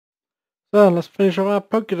So let's finish off our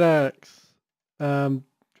Pokedex.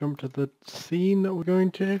 Jump to the scene that we're going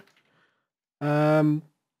to.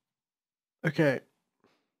 Okay.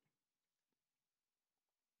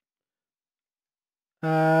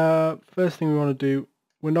 First thing we want to do,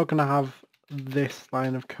 we're not going to have this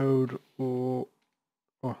line of code or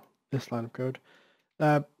this line of code.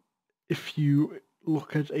 If you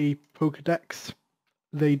look at a Pokedex,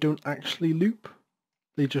 they don't actually loop.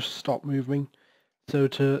 They just stop moving. So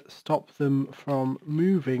to stop them from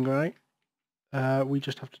moving, right, we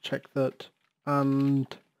just have to check that and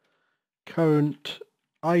current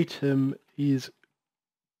item is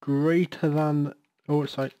greater than,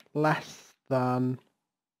 less than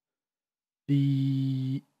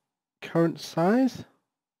the current size.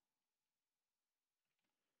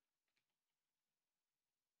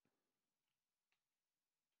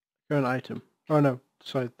 Current item. Oh no,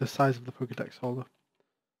 sorry, the size of the Pokedex holder.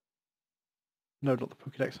 No, not the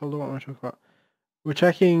Pokedex holder, what am I talking about? We're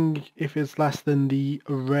checking if it's less than the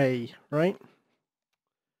array, right?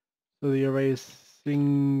 So the array is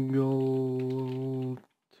singleton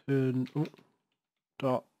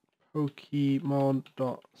dot Pokemon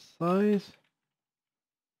dot size.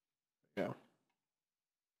 There we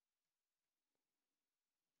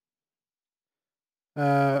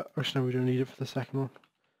go. Actually, no, we don't need it for the second one.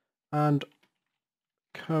 And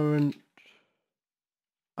current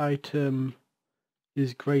item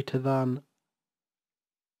is greater than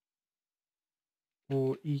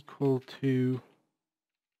or equal to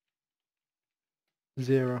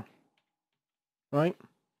 0, right?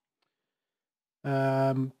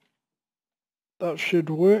 That should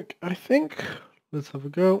work, I think. Let's have a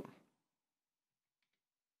go.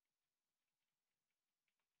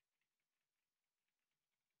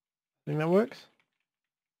 I think that works.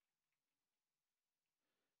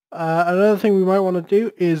 Another thing we might want to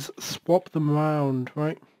do is swap them around,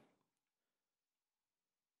 right?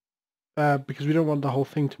 Because we don't want the whole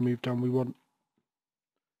thing to move down. We want,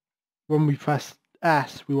 when we press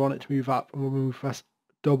S, we want it to move up, and when we press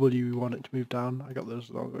W, we want it to move down. I got those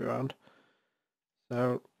the wrong way around.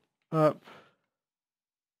 So, up,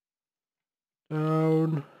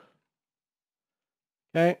 down.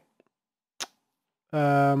 Okay.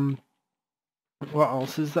 What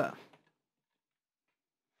else is there?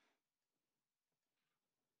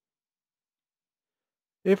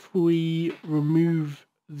 If we remove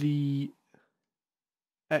the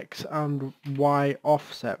X and Y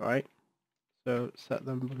offset, right? So set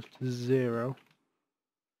them both to 0.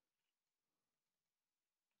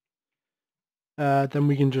 Then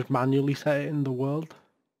we can just manually set it in the world.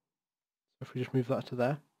 So if we just move that to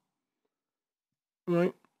there.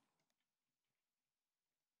 Right.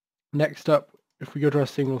 Next up, if we go to our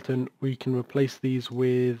singleton, we can replace these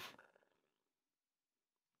with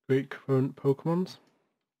great current Pokemons.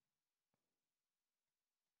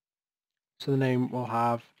 So the name will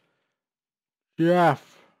have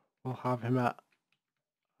Jeff. We'll have him at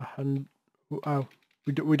 100. Oh,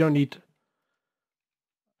 we don't need.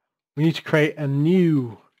 We need to create a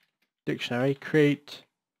new dictionary. Create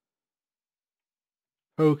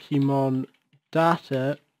Pokemon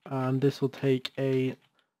data, and this will take a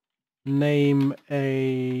name,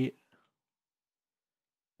 a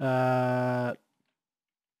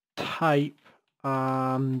type,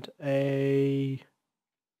 and a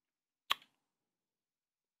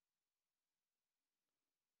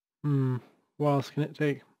what else can it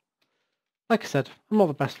take? Like I said, I'm not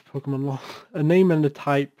the best at Pokemon lore. A name and a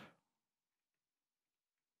type.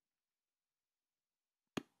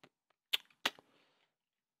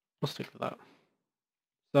 We'll stick with that.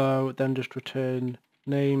 So then just return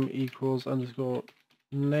name equals underscore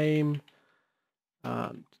name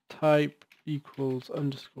and type equals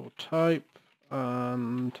underscore type,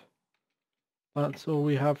 and that's all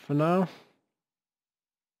we have for now.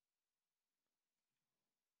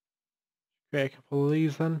 Create a couple of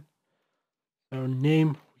these then. So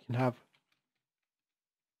name, we can have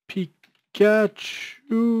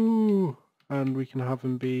Pikachu, and we can have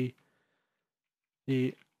him be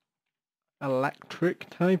the electric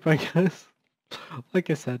type, I guess. Like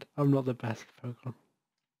I said, I'm not the best Pokemon.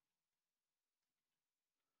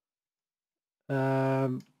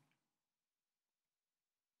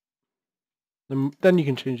 Then you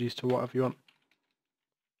can change these to whatever you want.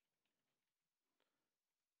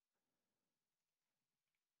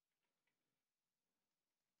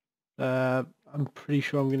 I'm pretty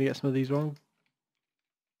sure I'm going to get some of these wrong.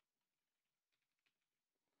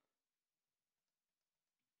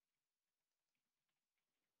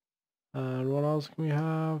 And what else can we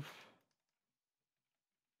have?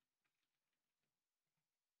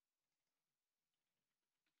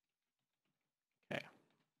 Okay.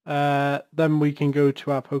 Then we can go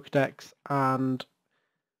to our Pokedex, and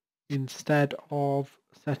instead of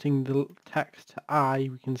setting the text to I,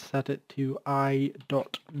 we can set it to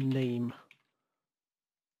I.name.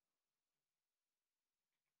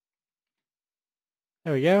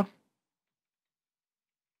 There we go.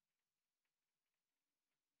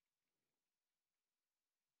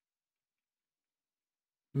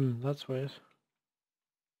 That's weird.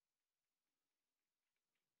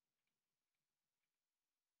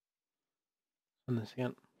 And this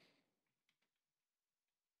again.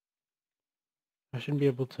 I shouldn't be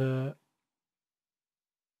able to...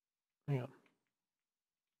 Hang on.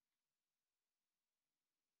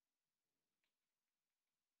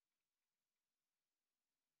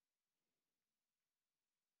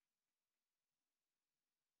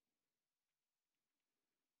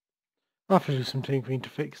 I'll have to do some tinkering to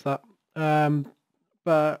fix that.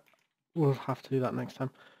 But we'll have to do that next time.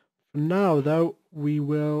 For now, though, we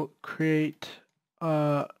will create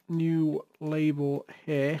a new label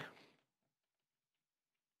here.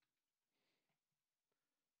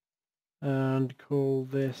 And call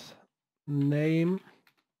this name.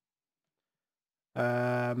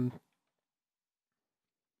 And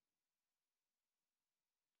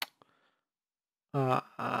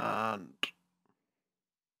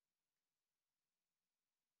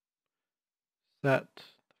set the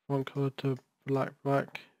font color to black.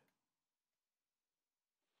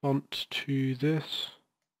 Font to this.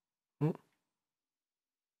 Oh,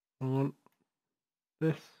 I want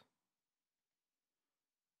this.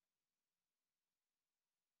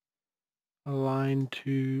 Align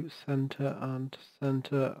to center, and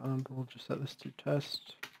we'll just set this to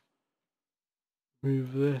test.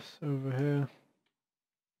 Move this over here.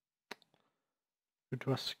 Go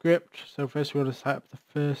to our script. So first we want to set up the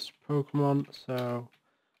first Pokemon. So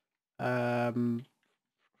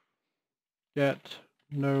get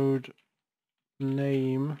node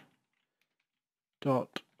name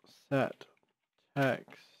dot set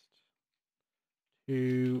text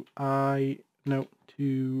to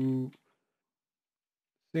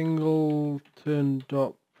singleton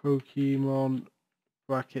dot Pokemon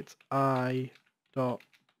brackets I dot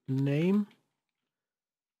name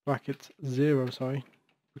brackets 0, sorry,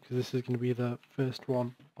 because this is going to be the first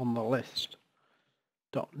one on the list.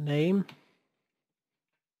 Dot name.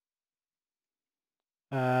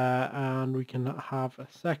 And we can have a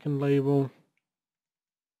second label.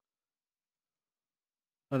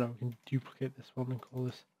 Oh no, we can duplicate this one and call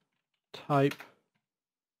this type.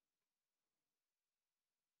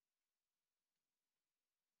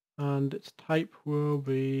 And its type will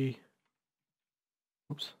be,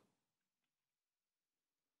 oops.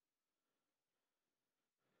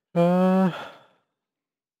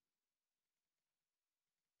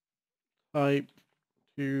 Type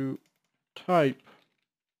to type.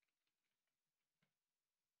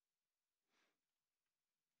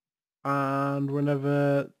 And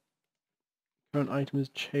whenever current item is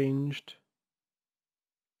changed,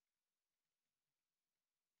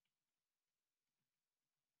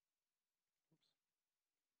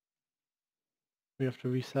 we have to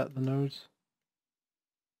reset the nodes.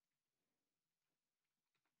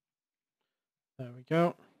 There we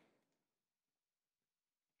go.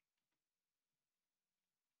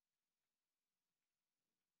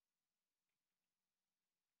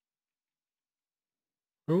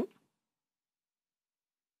 Oh.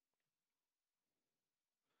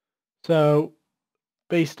 So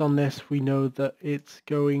based on this, we know that it's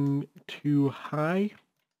going too high.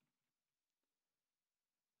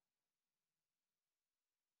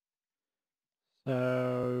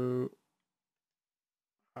 So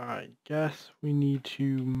I guess we need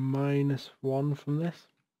to -1 from this.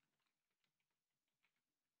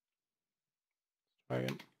 Try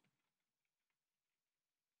again.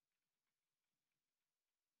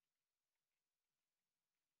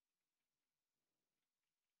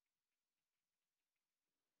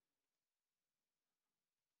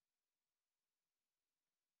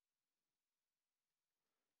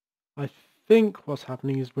 I think what's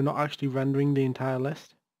happening is we're not actually rendering the entire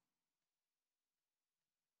list.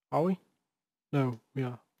 Are we? No, we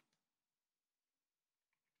are.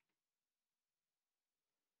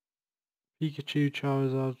 Pikachu,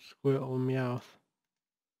 Charizard, Squirtle, Meowth.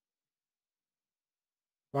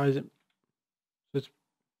 Why is it? So it's...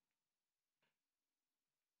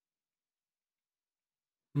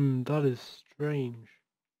 that is strange.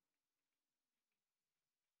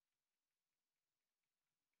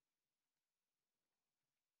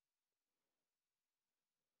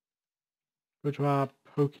 Go to our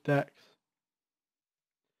Pokedex.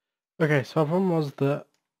 Okay, so our problem was that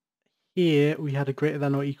here we had a greater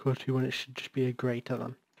than or equal to when it should just be a greater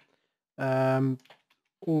than.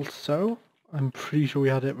 Also, I'm pretty sure we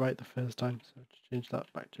had it right the first time, so to change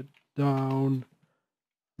that back to down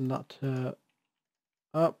and that to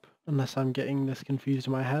up, unless I'm getting this confused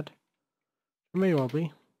in my head. It may well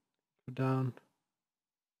be. Go down.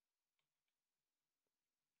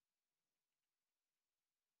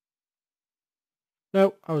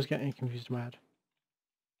 No, I was getting confused in my head.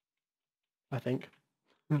 I think.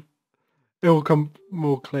 It will come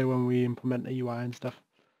more clear when we implement the UI and stuff.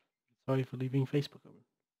 Sorry for leaving Facebook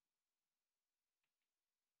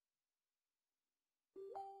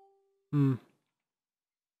open.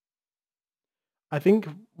 I think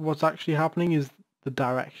what's actually happening is the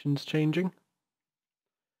direction's changing.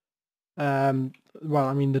 Well,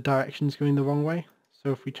 I mean the direction's going the wrong way.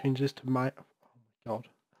 So if we change this to my... Oh my god,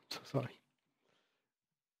 I'm so sorry.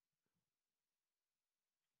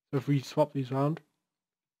 So if we swap these around...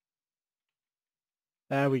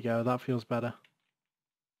 There we go, that feels better.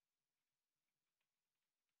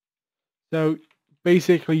 So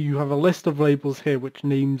basically you have a list of labels here which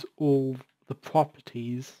names all the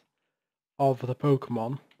properties of the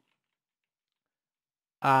Pokemon.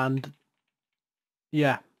 And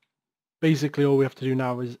yeah, basically all we have to do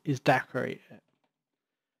now is decorate it.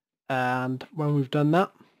 And when we've done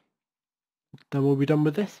that, then we'll be done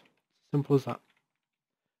with this. Simple as that.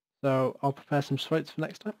 So I'll prepare some sprites for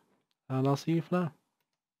next time, and I'll see you for now.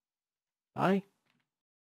 Bye.